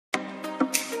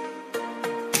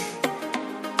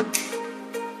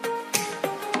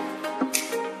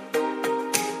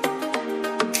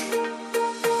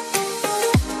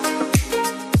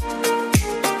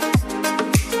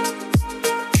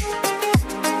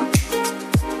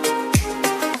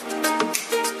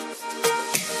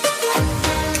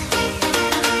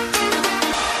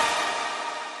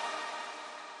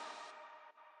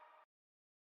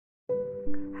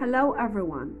Hello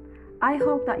everyone, I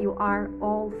hope that you are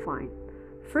all fine.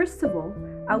 First of all,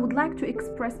 I would like to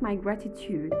express my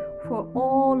gratitude for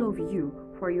all of you,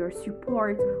 for your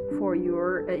support, for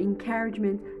your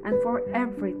encouragement, and for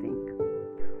everything.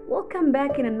 Welcome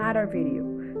back in another video.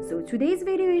 So today's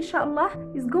video, inshallah,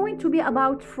 is going to be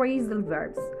about phrasal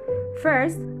verbs.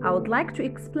 First, I would like to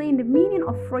explain the meaning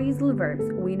of phrasal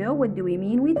verbs. We know what do we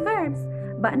mean with verbs,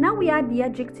 but now we add the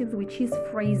adjectives, which is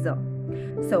phrasal.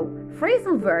 So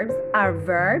phrasal verbs are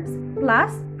verbs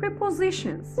plus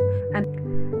prepositions,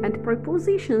 and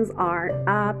prepositions are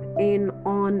up, in,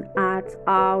 on, at,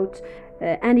 out,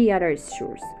 any other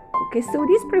source. Okay, so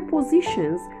these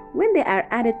prepositions, when they are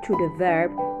added to the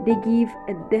verb, they give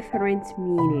a different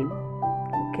meaning.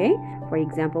 Okay, for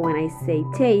example, when I say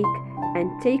take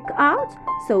and take out,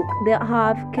 so they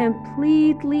have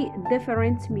completely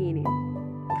different meaning.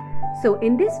 So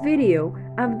in this video,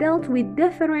 I've dealt with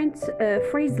different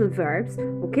phrasal verbs,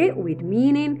 okay, with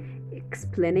meaning,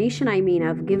 explanation,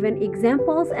 I've given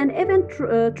examples, and even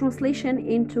translation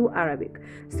into Arabic.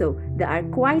 So they are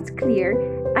quite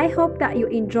clear. I hope that you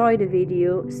enjoy the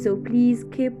video, so please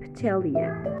keep till the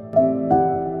end.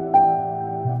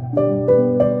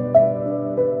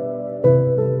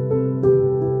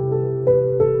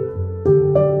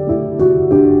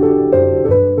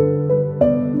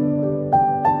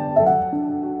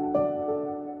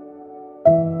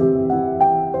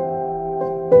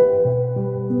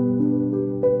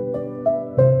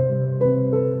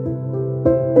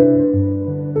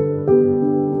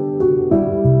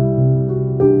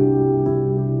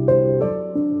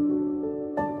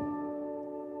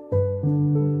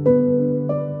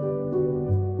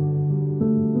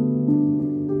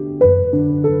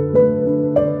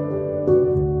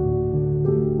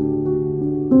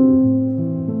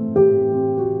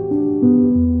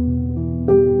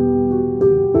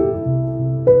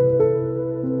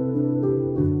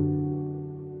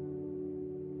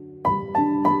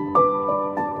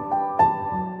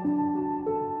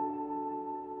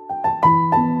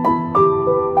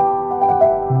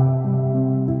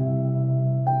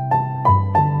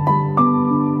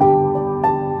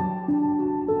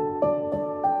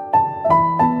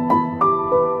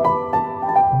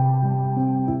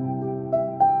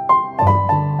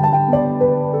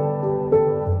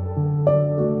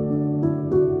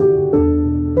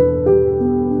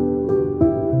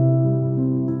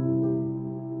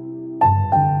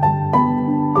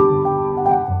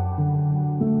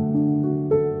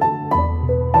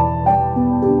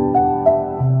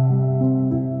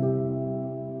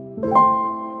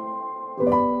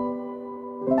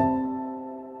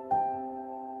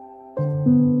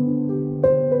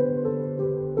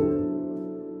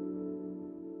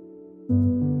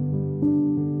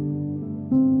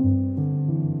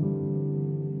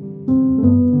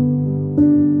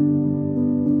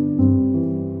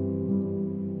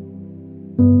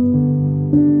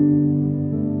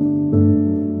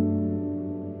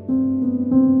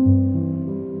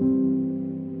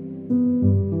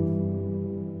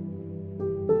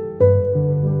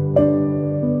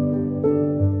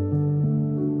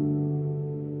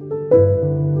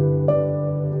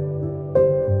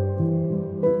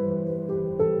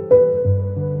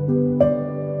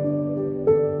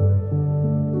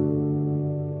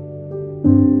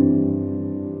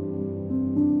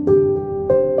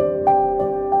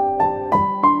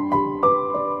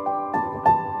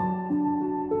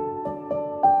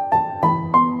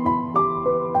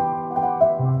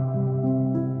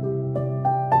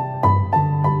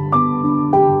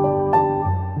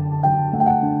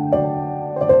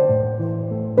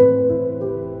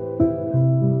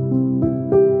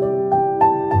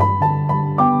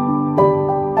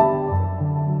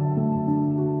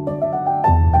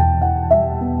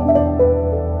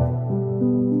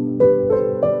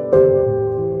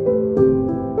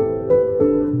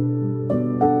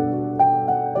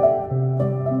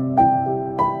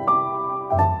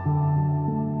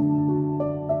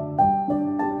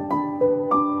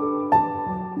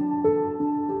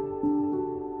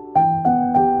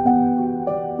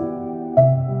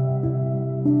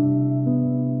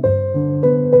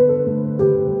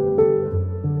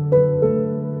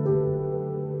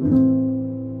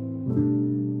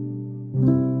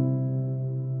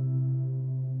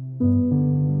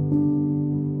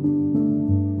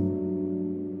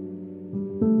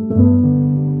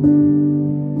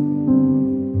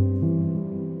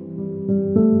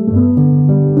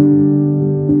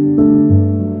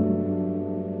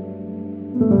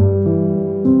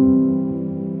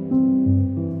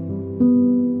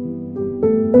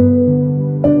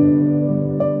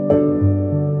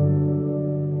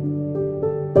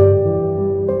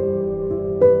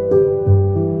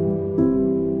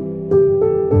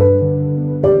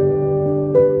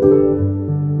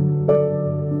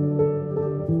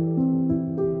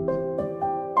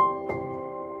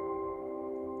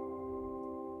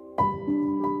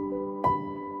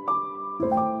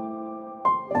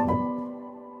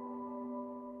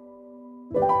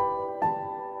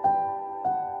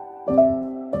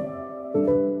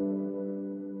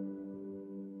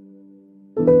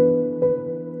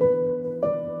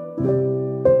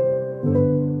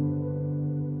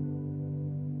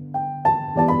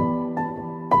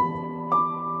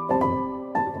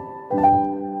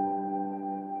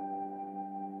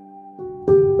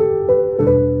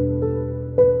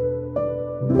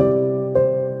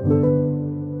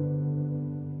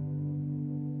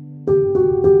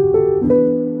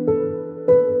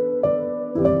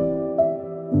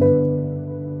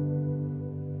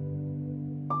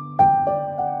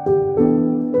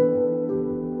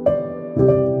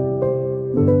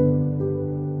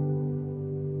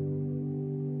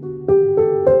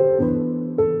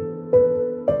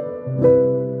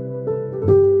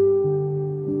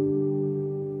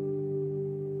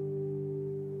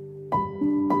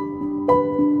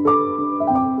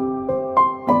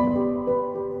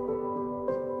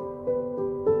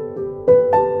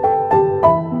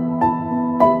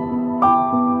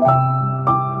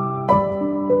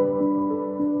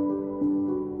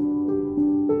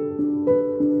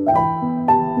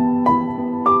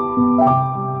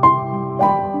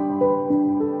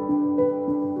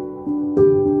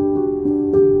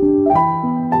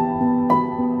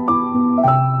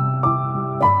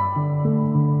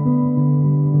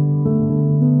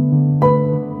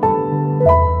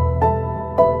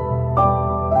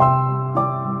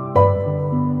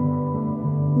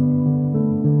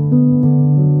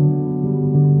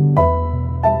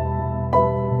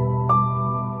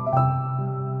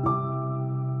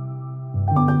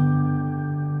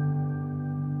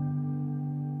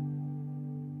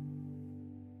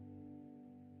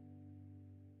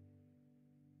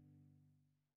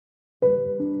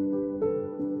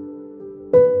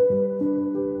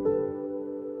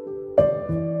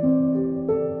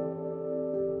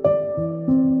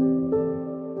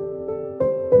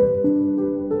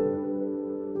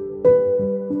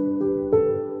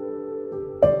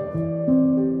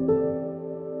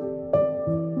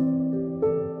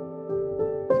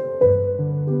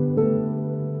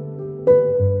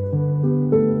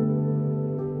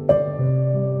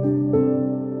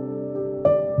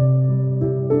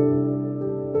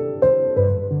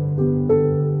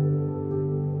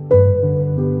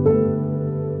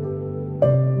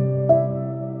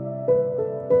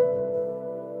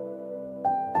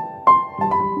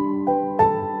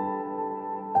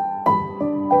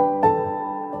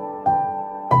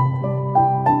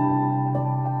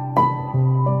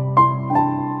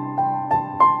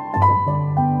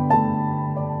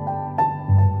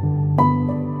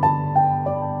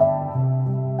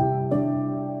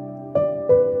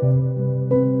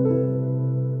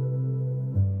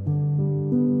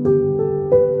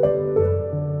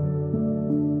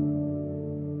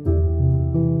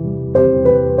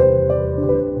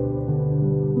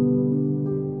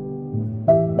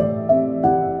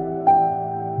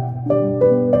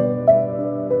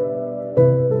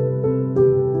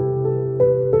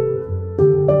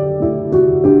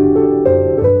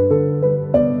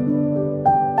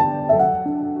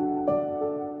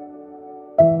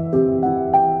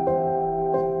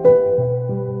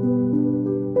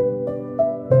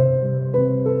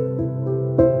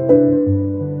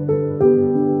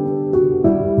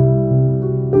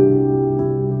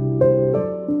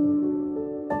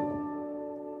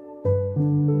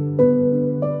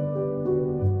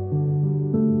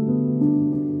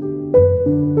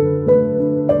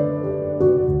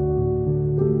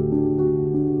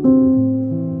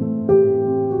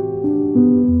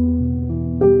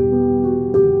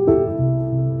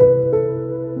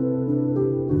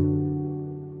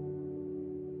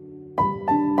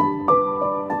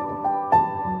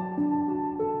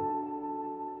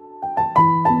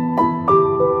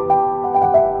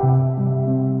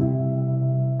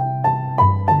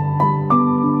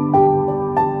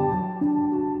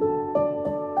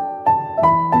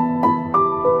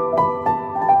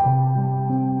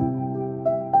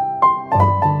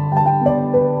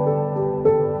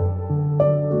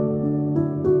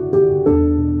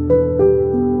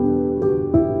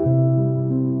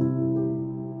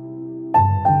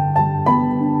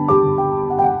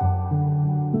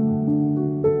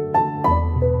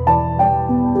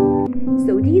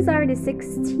 These are the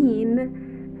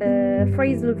 16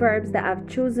 phrasal verbs that I've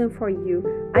chosen for you.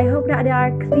 I hope that they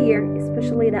are clear,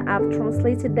 especially that I've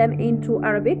translated them into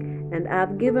Arabic and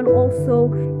I've given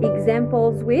also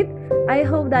examples with. I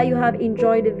hope that you have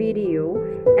enjoyed the video,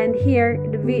 and here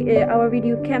our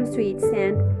video comes to its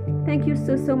end. Thank you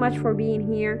so much for being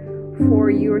here,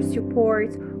 for your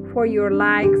support, for your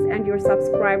likes and your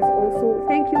subscribes also.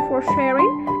 Thank you for sharing.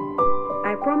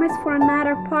 I promise for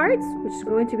another part, which is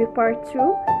going to be part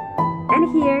 2. And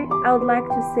here I would like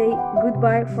to say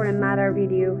goodbye for another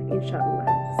video, inshallah.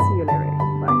 See you later.